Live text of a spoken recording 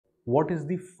what is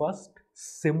the first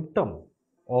symptom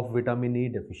of vitamin E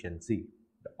deficiency,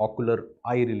 the ocular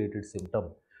eye related symptom?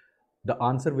 The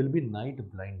answer will be night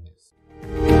blindness.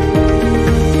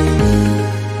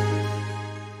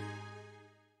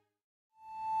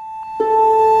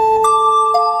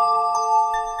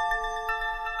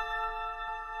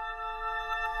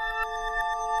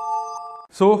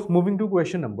 So, moving to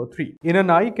question number 3. In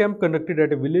an eye camp conducted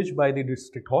at a village by the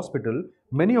district hospital,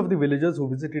 many of the villagers who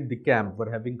visited the camp were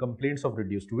having complaints of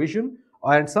reduced vision,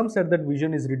 and some said that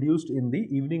vision is reduced in the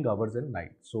evening hours and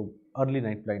night. So, early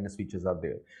night blindness features are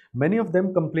there. Many of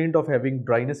them complained of having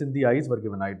dryness in the eyes, were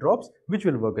given eye drops, which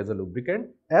will work as a lubricant.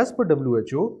 As per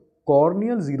WHO,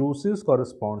 corneal xerosis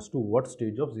corresponds to what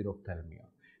stage of xerophthalmia?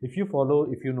 If you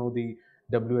know the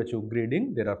WHO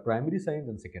grading, there are primary signs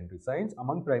and secondary signs.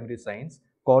 Among primary signs,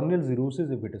 corneal xerosis,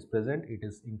 if it is present, it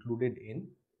is included in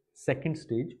second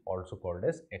stage, also called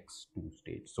as X2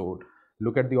 stage. So,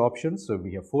 look at the options. So,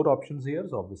 we have 4 options here.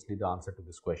 So, obviously, the answer to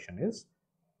this question is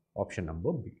option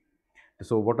number B.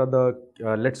 So, what are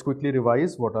the, let's quickly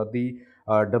revise what are the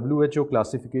WHO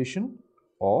classification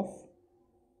of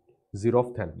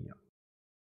xerophthalmia.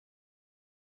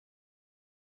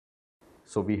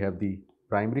 So, we have the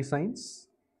primary signs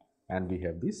and we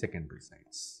have the secondary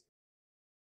signs.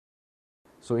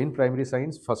 So, in primary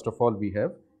signs, first of all, we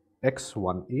have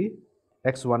X1A.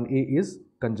 X1A is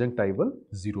conjunctival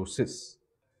xerosis.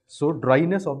 So,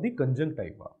 dryness of the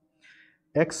conjunctiva.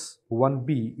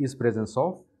 X1B is presence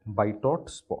of bitot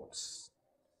spots.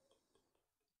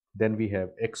 Then we have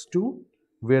X2,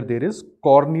 where there is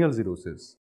corneal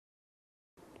xerosis.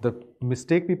 The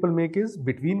mistake people make is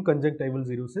between conjunctival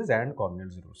xerosis and corneal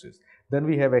xerosis. Then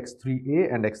we have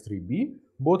X3A and X3B.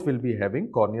 Both will be having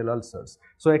corneal ulcers.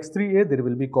 So, X3A, there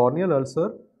will be corneal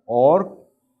ulcer or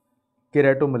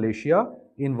keratomalacia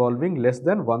involving less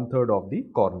than 1/3 of the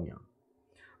cornea.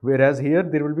 Whereas here,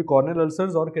 there will be corneal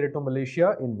ulcers or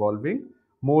keratomalacia involving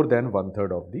more than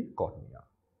 1/3 of the cornea.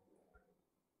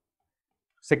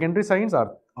 Secondary signs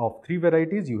are of 3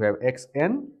 varieties. You have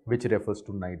XN, which refers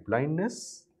to night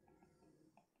blindness.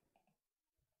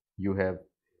 You have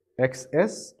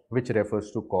XS, which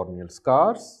refers to corneal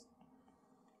scars,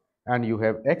 and you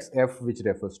have XF, which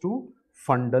refers to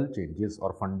fundal changes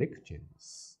or fundic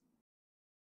changes.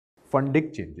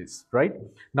 Fundic changes, right?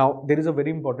 Now, there is a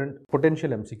very important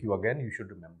potential MCQ again. You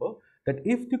should remember that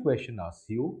if the question asks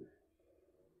you,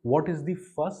 what is the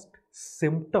first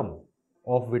symptom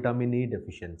of vitamin E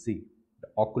deficiency, the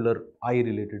ocular eye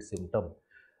related symptom,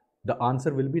 the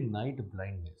answer will be night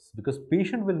blindness, because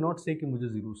patient will not say कि मुझे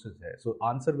xerosis है. So,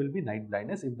 answer will be night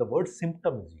blindness if the word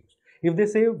symptom is used. If they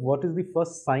say what is the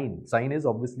first sign, sign is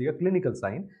obviously a clinical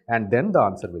sign, and then the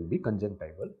answer will be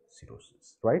conjunctival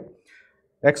xerosis, right?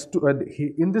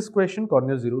 X2, in this question,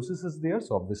 corneal xerosis is there,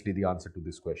 so obviously the answer to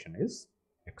this question is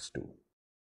X2.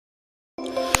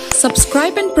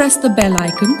 Subscribe and press the bell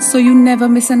icon so you never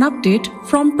miss an update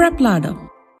from PrepLadder.